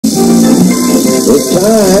It's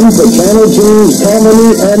time for Channel 2's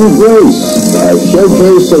Harmony and Grace, a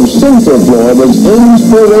showcase of Central Florida's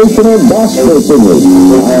inspirational gospel singers.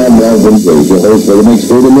 I am Melvin, your host for the next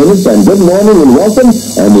 30 minutes, and good morning and welcome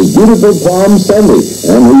on this beautiful Palm Sunday.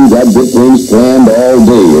 And we've got good things planned all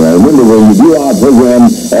day. And remember, when you view our program,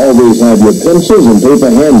 always have your pencils and paper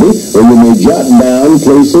handy, where you may jot down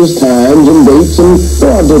places, times, and dates, and go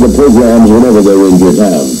on to the programs whenever they're in your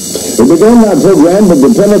town. We began our program with the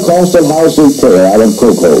Pentecostal House of Prayer out of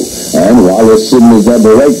Cocoa. And Wallace Sidney's that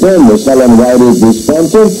director, and Miss Helen White is the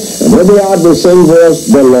sponsor, and he'll be out to sing for us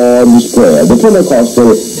the Lord's Prayer, the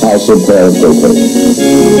Pentecostal House of Prayer of Cocoa.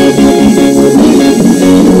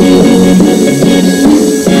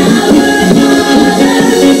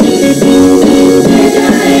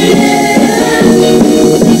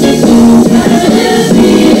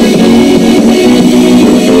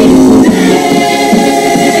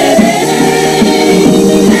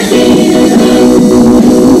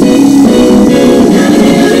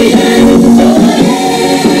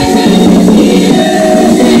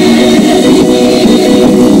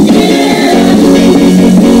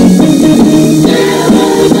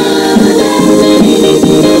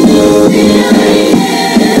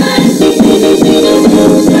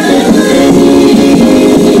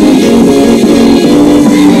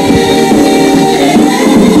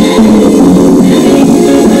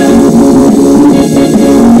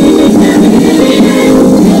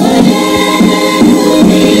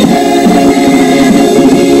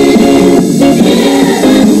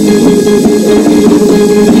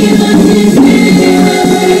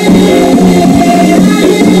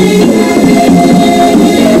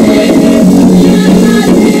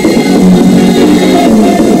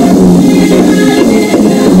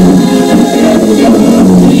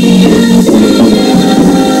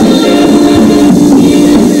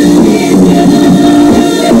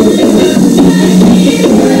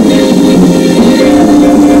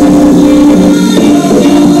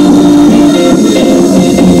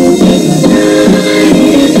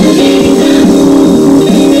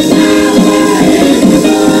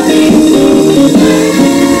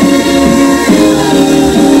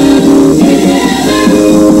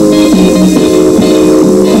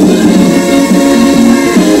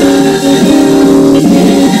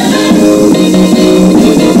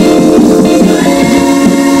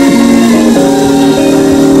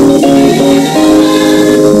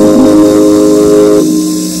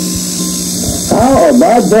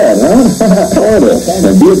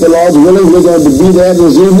 And be it the Lord's willing, we're going to be there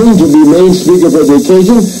this evening to be main speaker for the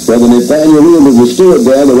occasion. Reverend Nathaniel Real is the steward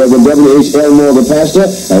there, the Reverend W.H. Elmore, the pastor,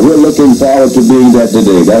 and we're looking forward to being there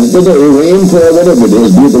today. That's the day, rain, prayer, whatever it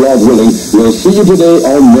is, be it the Lord's willing. We'll see you today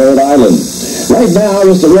on Merritt Island. Right now,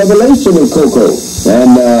 it's the revelation of Cocoa,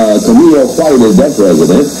 and Camille White is their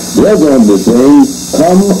president. They're going to sing,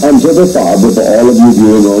 Come Unto the Father, for all of you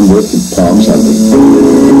viewing on this Palm Sunday.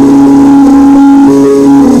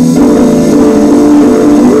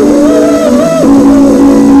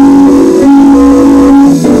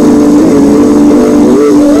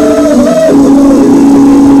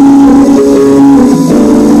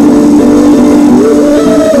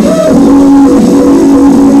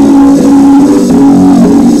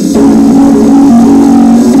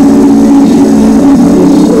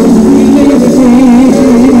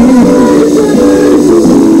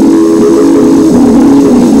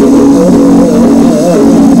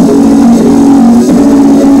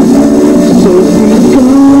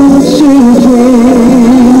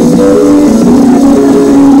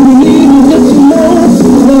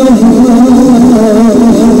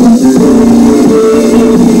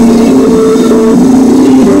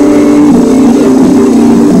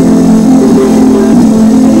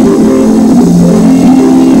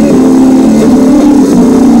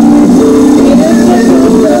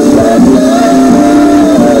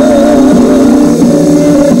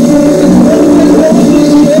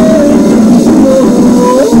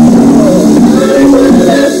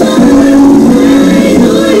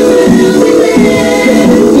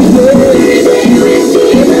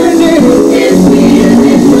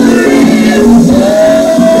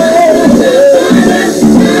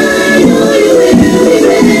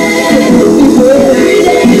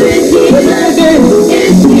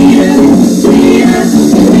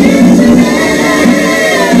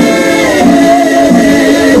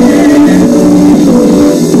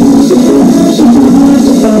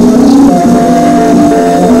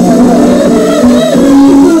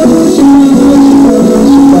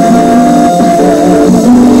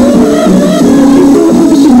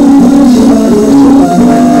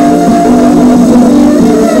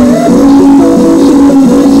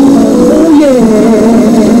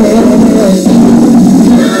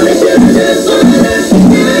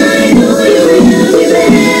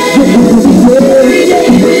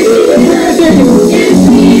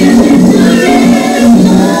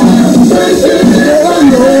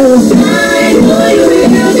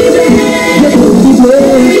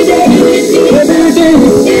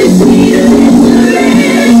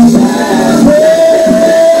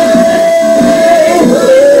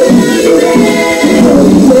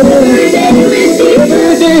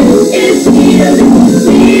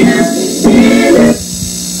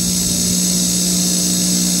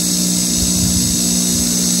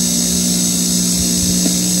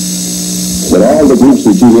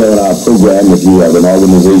 you hear on our program, if you have an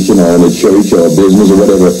organization or in a church or a business or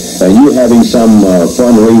whatever, and you're having some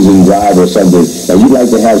fundraising drive or something, and you'd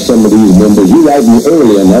like to have some of these members, you write me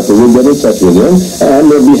early enough and we'll get in touch with them, and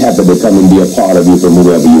they'll be happy to come and be a part of you from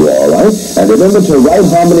whoever you are, all right? And remember to write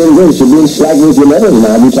Harmony and Grace. You're being slack with your letters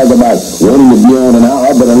now. We talk about wanting to be on an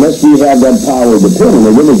hour, but unless we have that power of the pen, and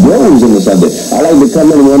it really grows into something. I like to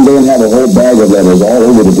come in one day and have a whole bag of letters all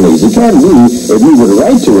over the place. It can be if you would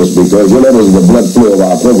write to us, because your letters are the blood flow of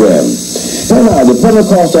our program. And the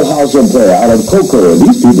Pentecostal House of Prayer out of Cocoa.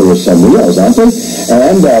 These people are something else, aren't they?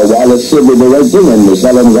 And while it's simply directing and Miss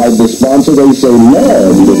Helen Wright, the sponsor, they say,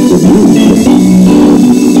 Lord, lifted me.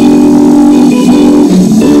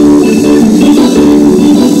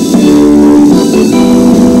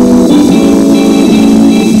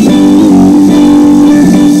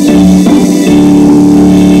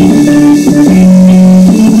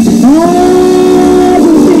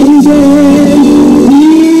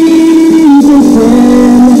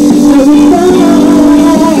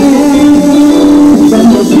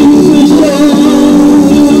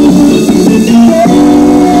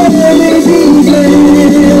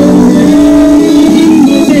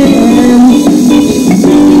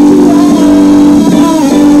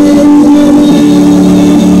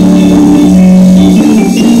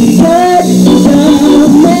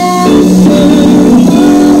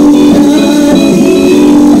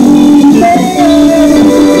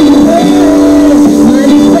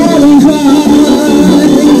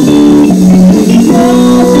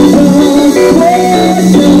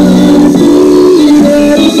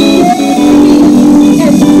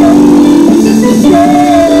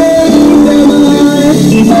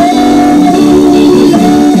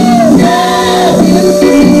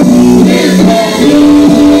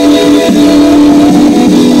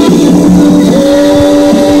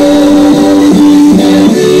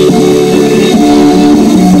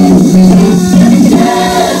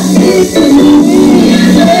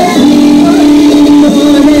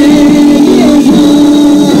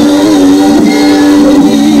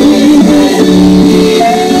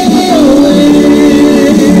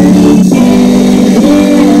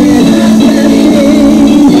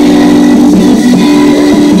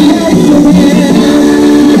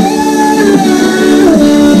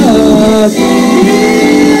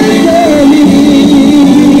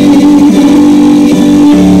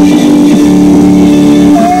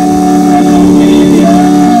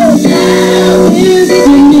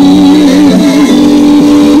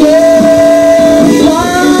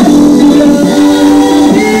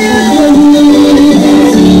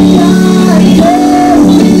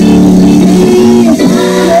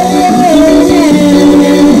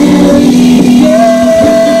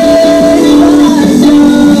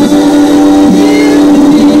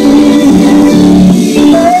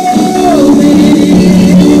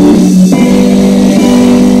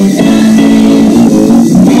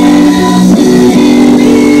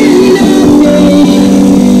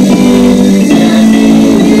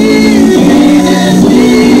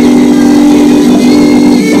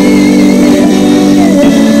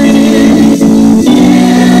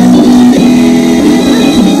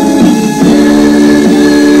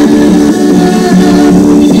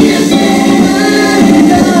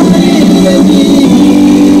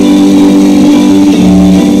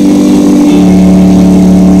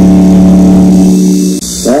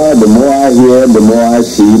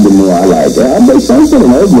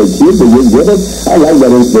 I like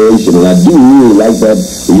that inspiration, and I do really like that,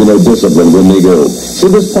 discipline when they go. See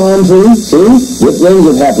this palm tree? See? Good things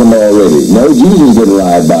have happened already. No, Jesus didn't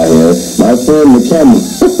ride by here. My friend, the camera. He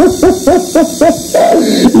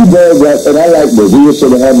does that, and I like this. We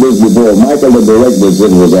should have had this before. Michael, the director,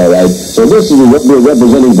 said it was all right. So this is what we're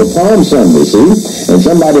representing for Palm Sunday, see? And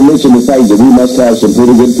somebody mentioned the fact that we must have some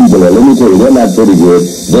pretty good people there. Let me tell you, they're not pretty good.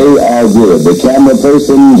 They are good. The camera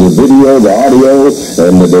persons, the video, the audio,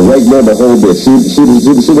 and the director, the whole bit. See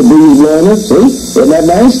the breeze blowing it? See? Isn't that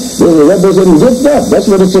nice? This is representing good stuff. That's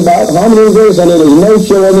what it's about. Harmony and Grace, and there is no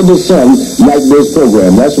show under the sun like this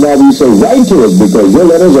program. That's why we say write to us, because your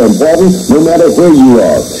letters are important no matter where you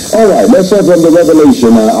are. All right, let's have from the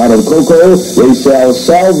Revelation out of Cocoa. They say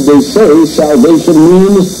salvation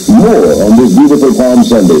means more on this beautiful Palm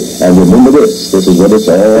Sunday. And remember this is what it's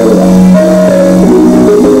all about.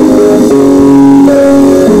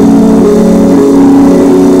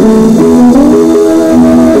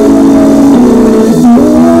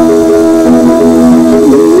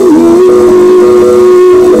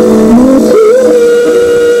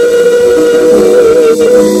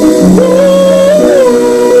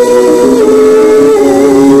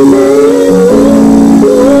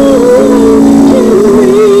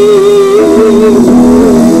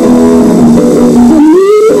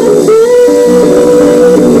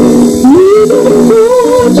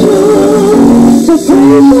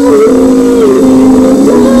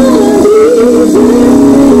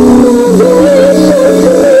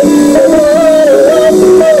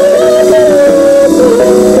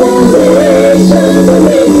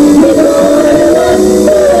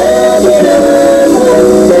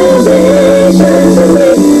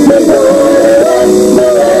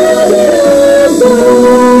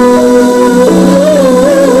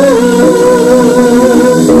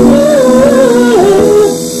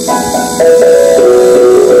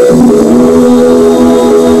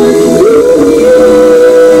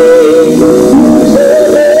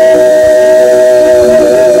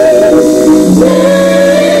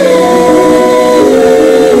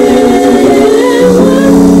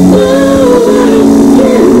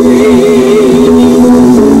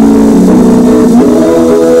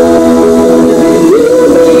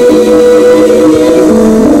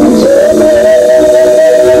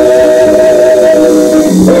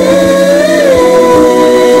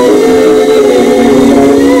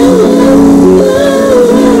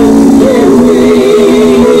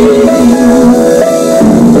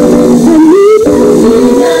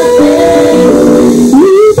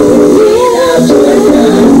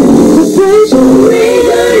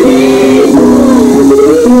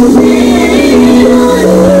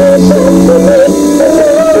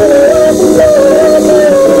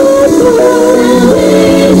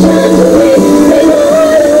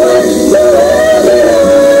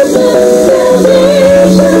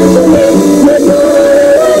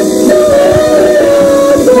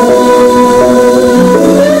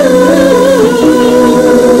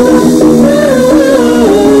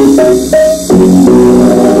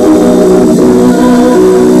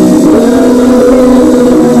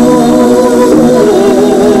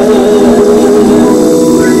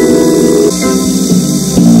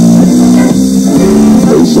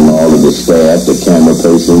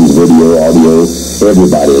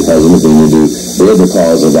 Everybody that has anything to do with the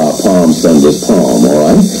cause of our Palm Sunday's palm,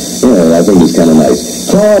 all right? Yeah, I think it's kind of nice.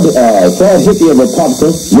 Claude Hickey of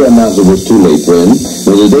Apopka, your announcer was too late, friend. There's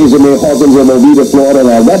the days of May Hawkins of Oviedo, Florida.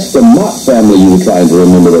 Now, that's the Mott family you were trying to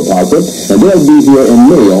remember, Apopka. And they'll be here in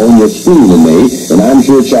May, on your screen in May. And I'm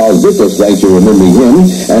sure Charles Vickers thanks you remembering him.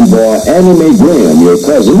 And for Annie Mae Graham, your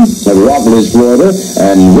cousin of Rockledge, Florida.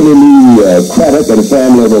 And Willie Lee Craddock and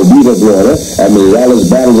family of Oviedo, Florida. And Ms. Alice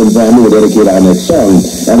Battles and family will dedicate our next song.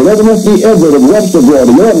 And Reverend F.D. Everett of Webster,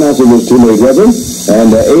 Florida. Your announcer was too late, Reverend.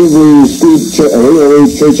 And Avery Street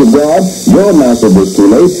AOA Church of God, your announcer was too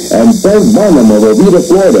late. And Frank Barnum of Oviedo,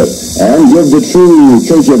 Florida. And give the true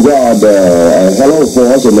Church of God a hello for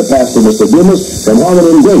us and the pastor, Mr. Dumas, from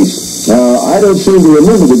Harmony and Grace. I don't seem to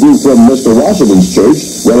remember the group from Mr. Washington's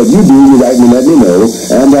church. Well, if you do, you write me, let me know.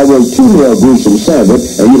 And there were two more groups from Sanford,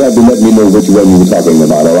 and you'd have to let me know which one you were talking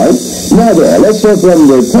about, all right? Now there, let's hear from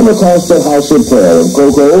the Pentecostal House of Prayer of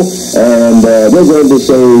Cocoa, and they're going to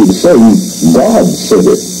sing God Said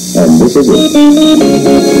It. And this is it.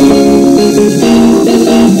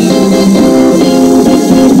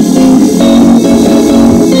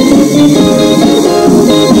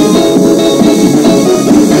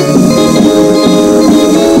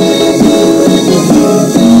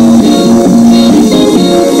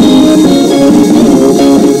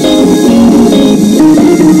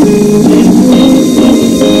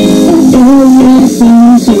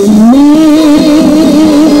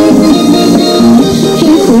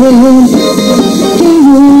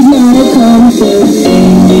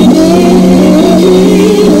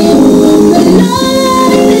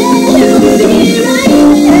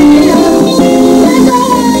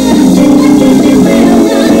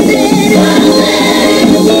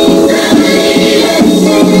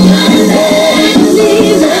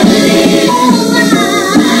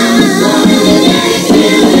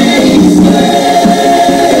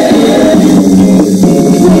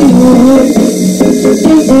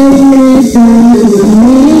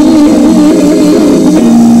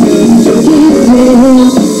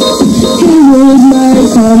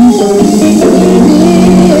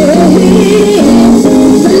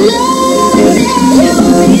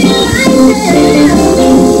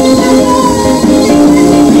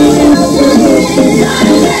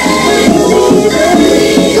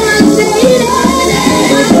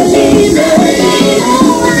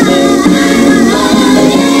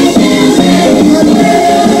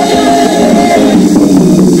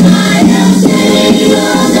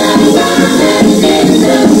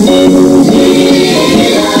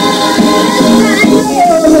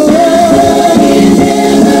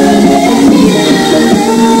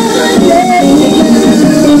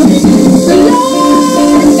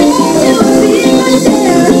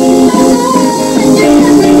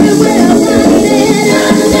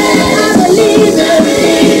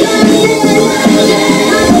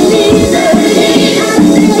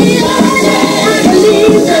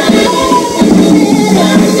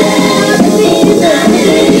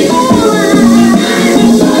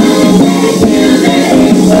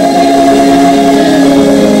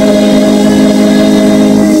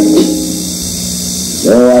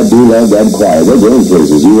 That choir, they're going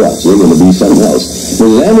places. You watch, they're going to be something else.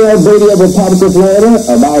 Mrs. Annabelle Brady of Apopka, Florida,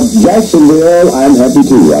 about Jacksonville, I'm happy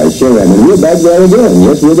too. I sure am. And we're back there again.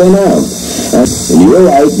 Yes, we're there now. And you're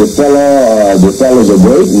right, the fellows are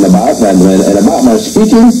great. And about my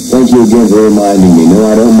speaking, thank you again for reminding me. No,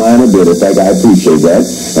 I don't mind a bit. In fact, I appreciate that.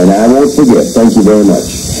 And I won't forget. Thank you very much.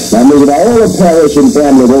 Now, Mrs. Iola Parish and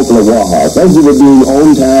family of Oklawaha, thank you for being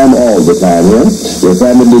on time all the time here. Your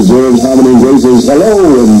family deserves harmony and graces.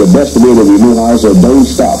 Hello, in the best way that we know how, so don't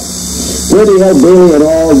stop. Freddie L. Bailey and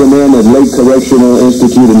all the men at Lake Correctional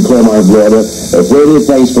Institute in Claremont, Florida. Freddie,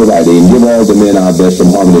 thanks for writing. Give all the men our best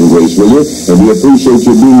from Harmony and Grace, will you? And we appreciate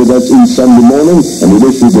you being with us each Sunday morning, and we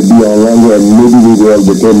wish we could be on longer, and maybe we will,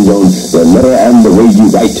 depend on the letter and the way you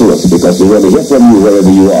write to us, because we want to hear from you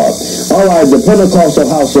wherever you are. All right, the Pentecostal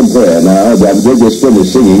House of Prayer. Now, they just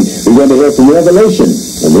finished singing. We're going to hear from Revelation,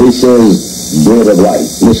 and it says, Bread of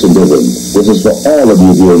Life. Listen to them. This is for all of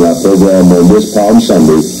you here in our program on this Palm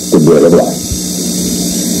Sunday, the Bread of Life.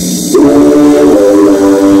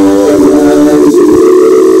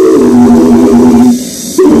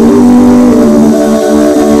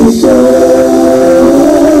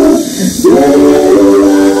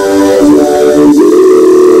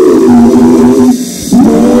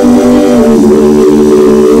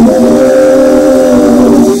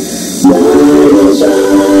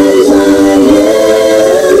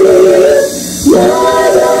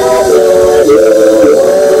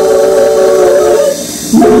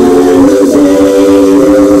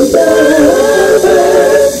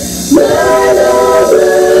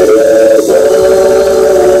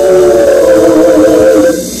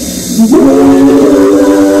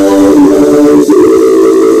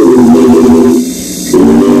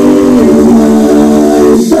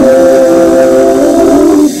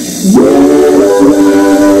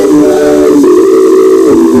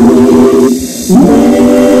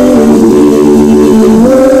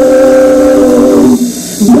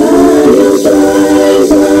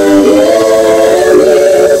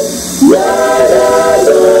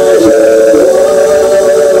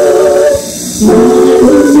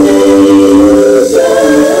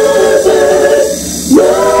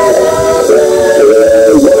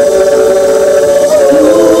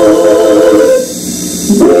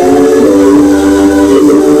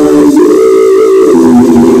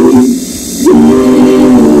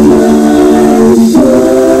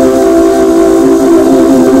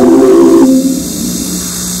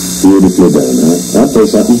 beautifully done, huh? I'll say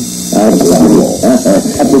something.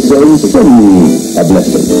 Episode 7, a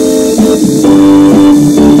blessing.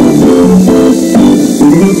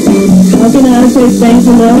 How can I say thank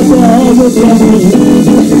you, Lord, for all your blessings?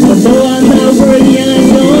 Although I'm not worthy, I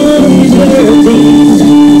don't deserve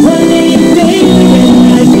thee. One day you saved me and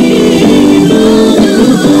I need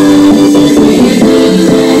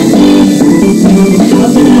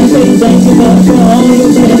How can I say thank you, Lord, for all your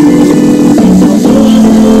blessings? Although I'm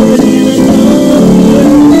not worthy, I don't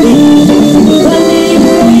deserve thee. One day you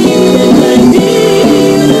saved me and I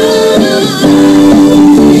need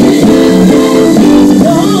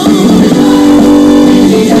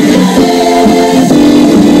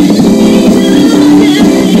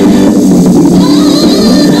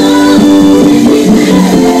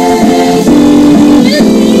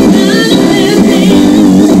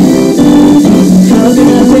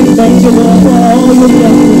Thank you, Lord, for all your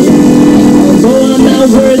blessings. Although I'm not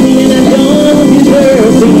worthy and I don't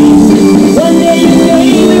deserve thee, one day you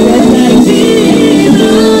gave me what I need.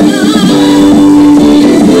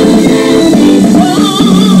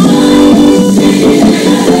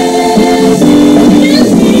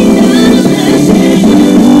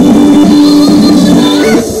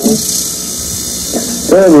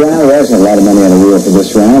 Third round, there's a lot of money on the wheel for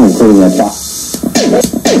this round, including that top. In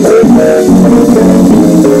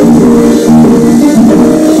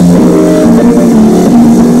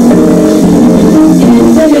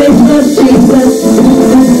the name of Jesus,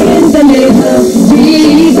 in the name of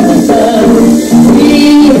Jesus,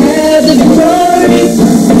 we have the victory.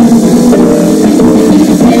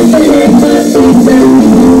 In the name of Jesus,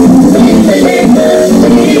 in the name of Jesus,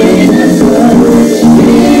 we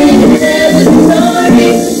have the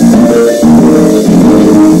victory.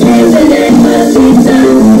 In the name of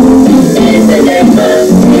Jesus, in the name of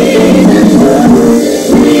Jesus,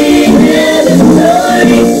 we have the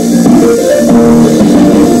victory.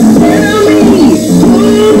 Tell me, who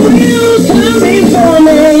will come before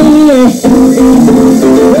me?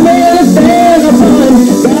 When they stand upon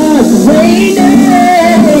God's great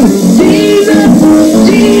name, Jesus,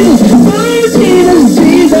 Jesus, oh Jesus,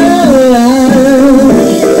 Jesus,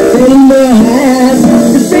 in the hands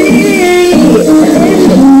to see in the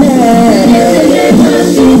name of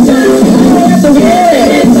Jesus, that's the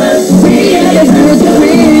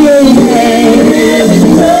way we have the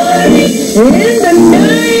victory. In the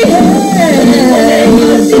name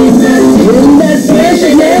of Jesus, in that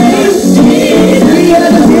precious name, we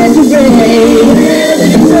have the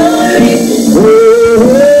victory. Oh,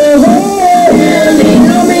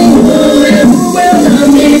 tell me, who will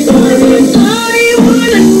come before me? I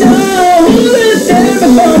want to know who will stand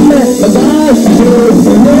before me. But God,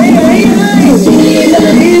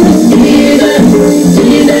 Jesus,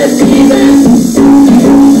 Jesus, Jesus.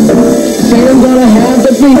 Say I'm gonna have the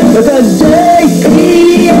peace because day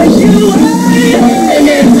is you are. In the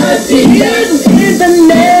name of Jesus, in the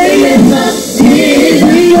name of Jesus,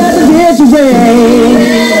 we have the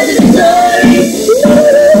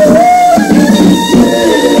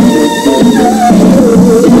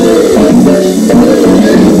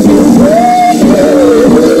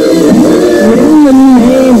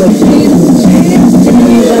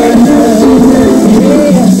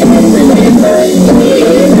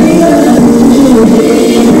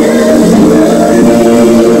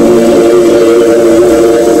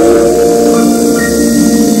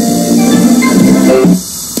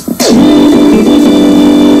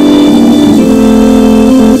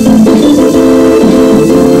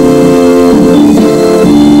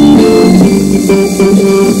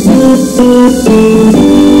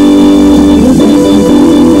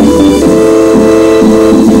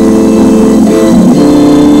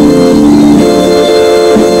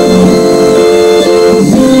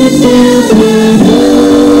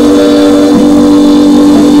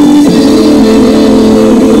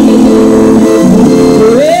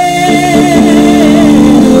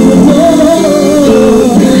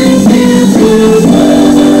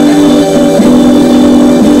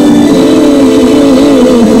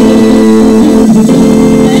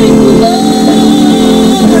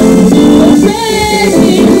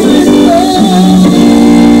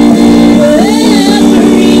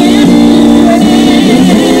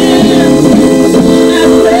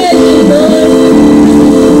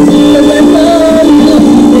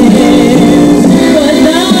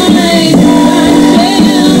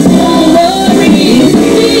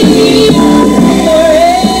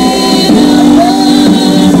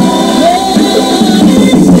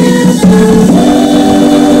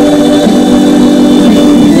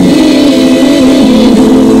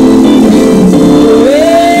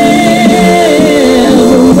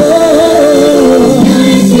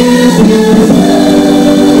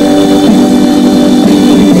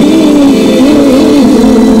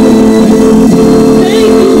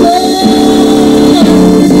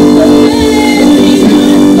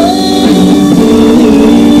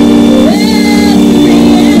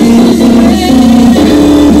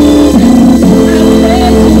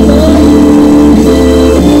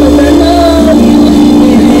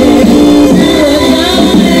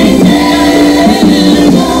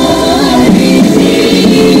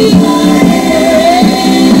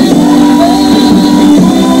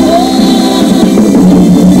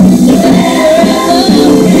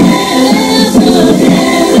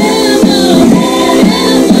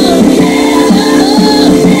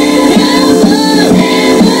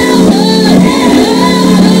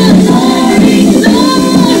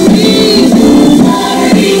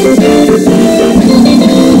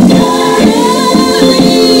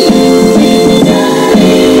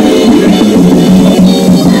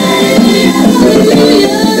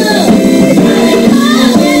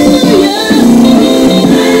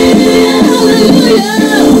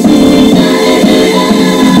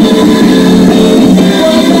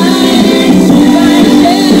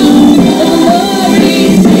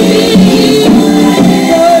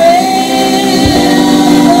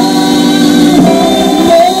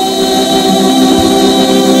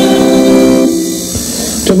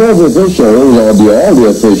officials, or all the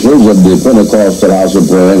officials of the Pentecostal House of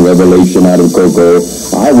Prayer and Revelation out of Cocoa,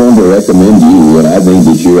 I want to recommend you, and I think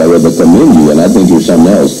that I would commend you, and I think you're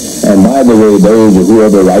something else. And by the way,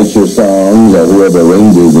 whoever writes your songs, or whoever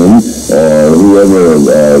arranges them, or whoever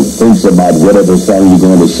thinks about whatever song you're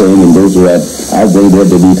going to sing and go through that, I think that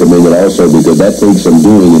to be commended also, because that takes some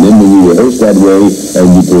doing. And then when you rehearse that way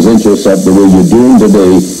and you present yourself the way you're doing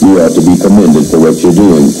today, you ought to be commended for what you're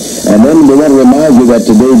doing. And then we want to remind you that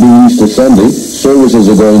today being Easter Sunday, services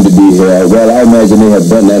are going to be here. Well, I imagine they have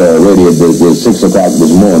done that already at 6 o'clock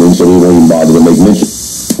this morning, so we won't even bother to make mention.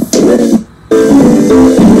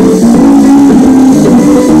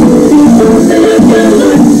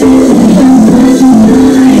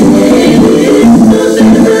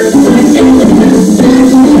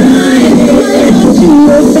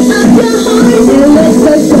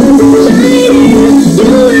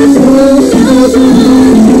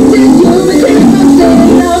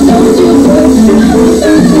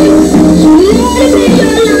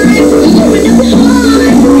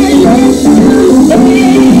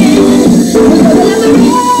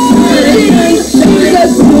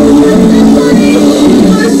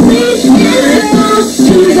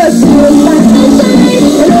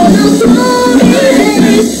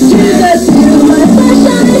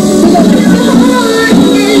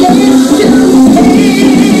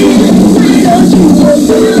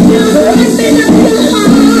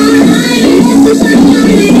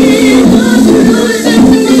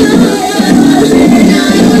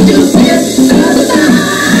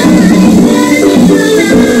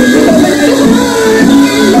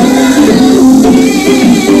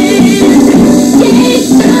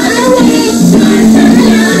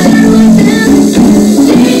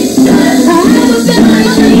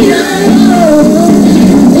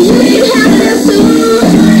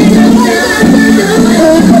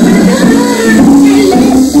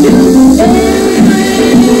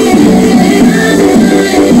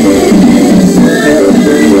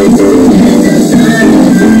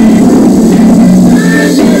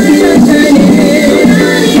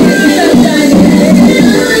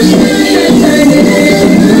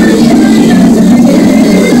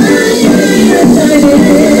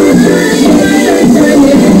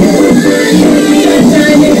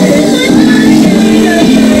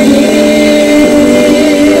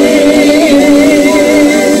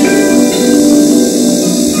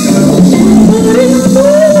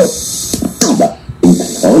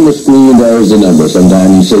 The number.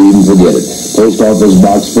 Sometimes you say you can forget it. Post Office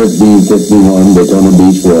Box 1551, Daytona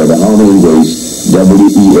Beach, Florida. Harmony and Grace,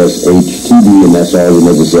 WESH-TV, and that's all that's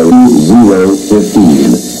necessary.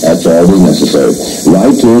 015. That's all that's necessary.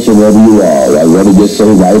 Write to us wherever you are. I want to just say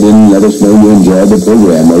write in and let us know you enjoy the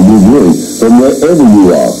program or you're viewing from wherever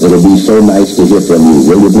you are. It'll be so nice to hear from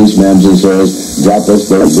you. Will you please, ma'ams and sirs, drop us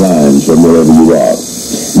those lines from wherever you are.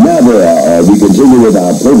 Now we continue with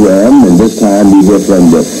our program, and this time we hear from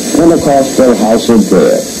the Pentecostal House of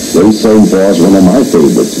Prayer. They sing for us one of my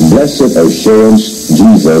favorites, Blessed Assurance,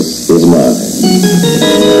 Jesus is Mine.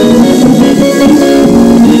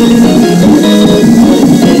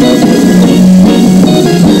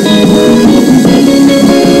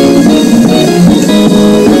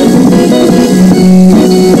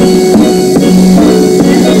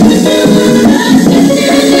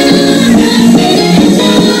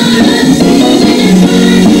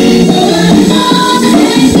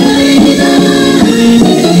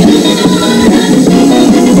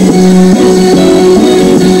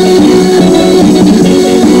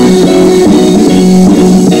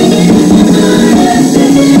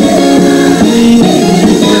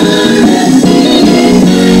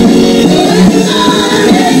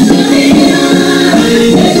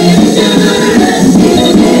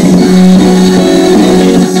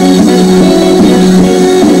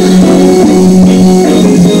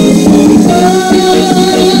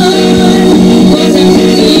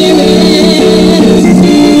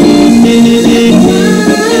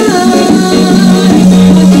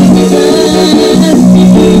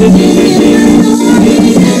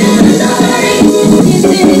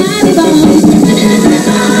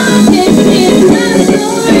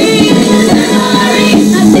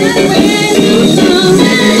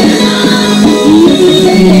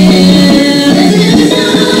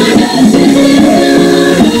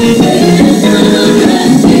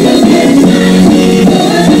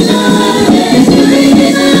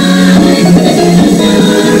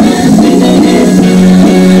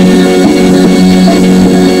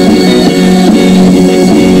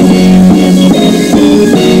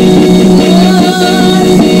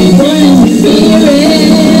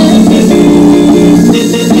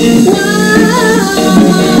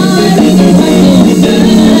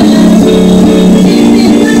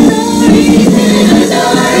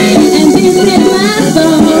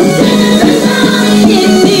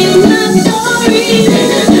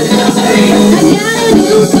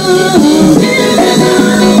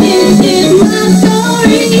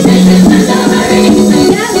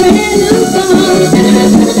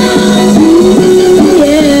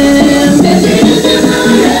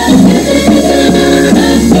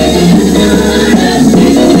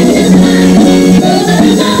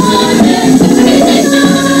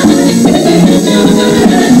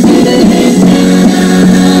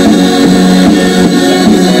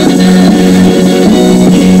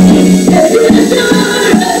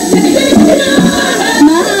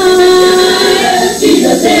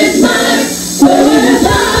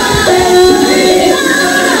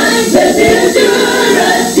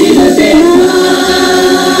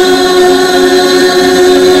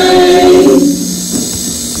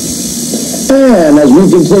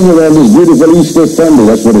 singing on this beautiful Easter Sunday.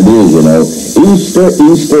 That's what it is, you know. Easter,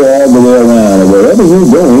 Easter all the way around. And wherever you're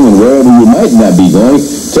going and wherever you might not be going,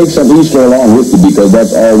 take some Easter along with you, because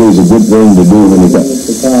that's always a good thing to do when it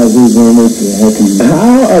comes.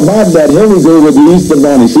 How about that? Here we go with the Easter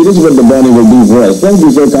Bunny. See, this is what the bunny will do for us. Thank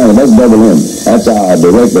you so kind of. That's Double M. That's our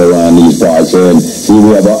director around these parts. And see,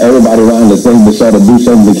 we have everybody around the thing to sort of do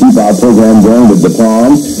something to keep our program going with the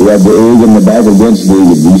palm. We have the egg in the back against the,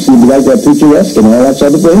 you see, we like that picturesque and all that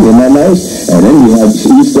sort of thing. Isn't that nice? And then we have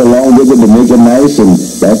Easter along with it to make it nice. And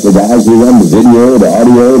that's the guys who run the video, the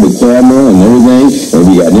audio, the camera, and everything. And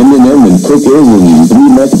we got M&M and cookies and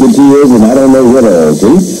 3 Musketeers and I don't know what else.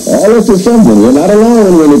 See? All this is something. We're not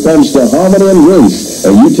alone when it comes to harmony and grace.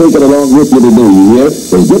 And you take it along with you today, you hear?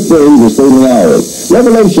 There's good things are stolen hours.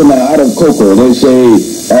 Revelation now out of Cocoa, they say,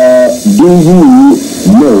 do you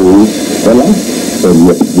know the light? And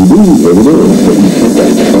yes, we do. There it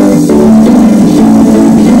is.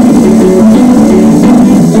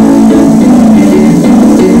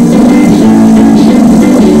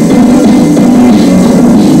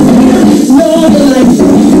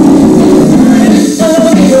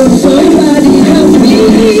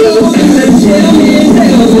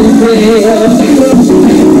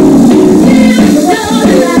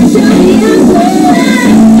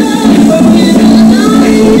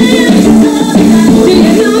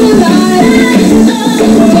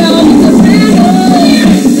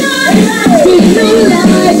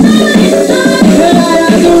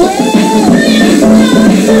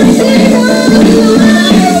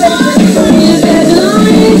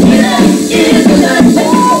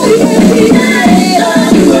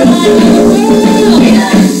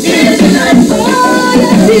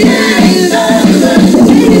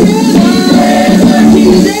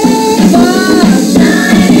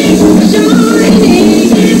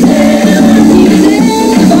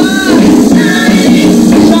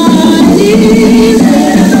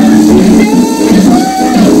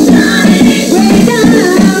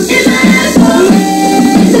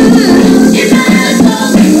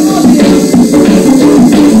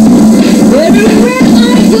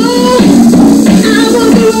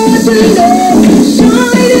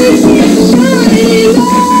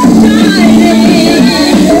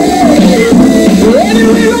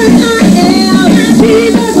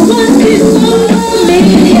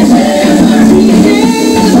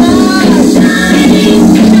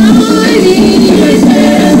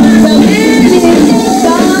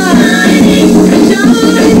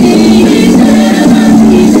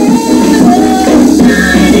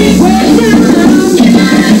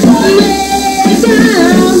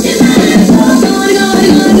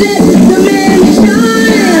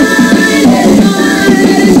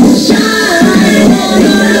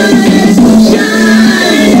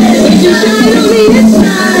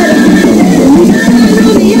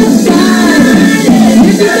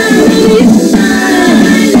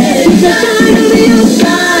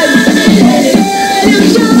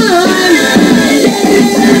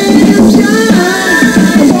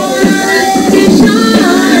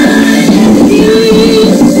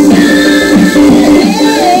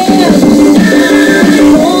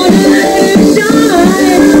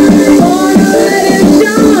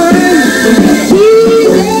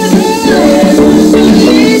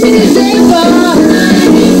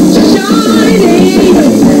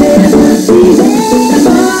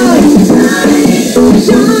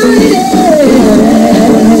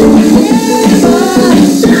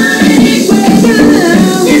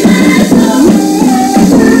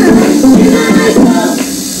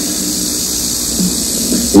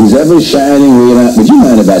 He's ever shining way out. Would you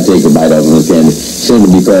mind if I take a bite of him, Candy?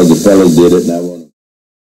 Simply because the fellas did it and I want